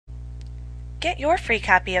Get your free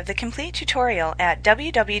copy of the complete tutorial at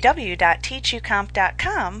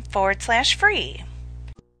www.teachucomp.com/free.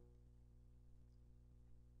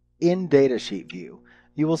 In Datasheet view,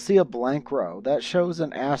 you will see a blank row that shows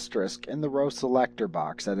an asterisk in the row selector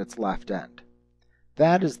box at its left end.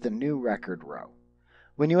 That is the new record row.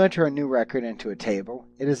 When you enter a new record into a table,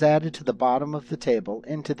 it is added to the bottom of the table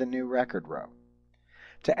into the new record row.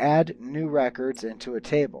 To add new records into a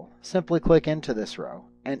table, simply click into this row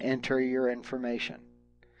and enter your information.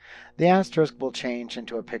 The asterisk will change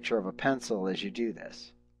into a picture of a pencil as you do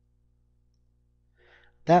this.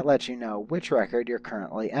 That lets you know which record you're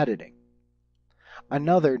currently editing.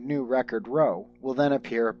 Another new record row will then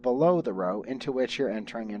appear below the row into which you're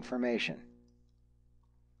entering information.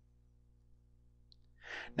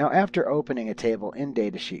 Now, after opening a table in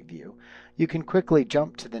Datasheet view, you can quickly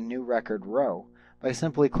jump to the new record row by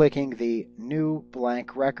simply clicking the New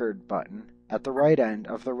Blank Record button at the right end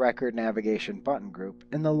of the Record Navigation button group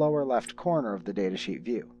in the lower left corner of the Datasheet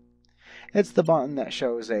view. It's the button that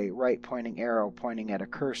shows a right-pointing arrow pointing at a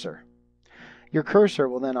cursor. Your cursor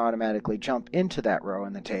will then automatically jump into that row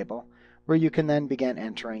in the table, where you can then begin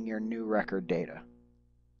entering your new record data.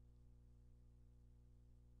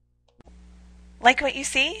 Like what you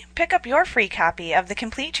see? Pick up your free copy of the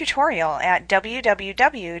complete tutorial at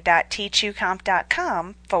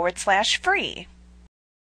www.teachucomp.com/free.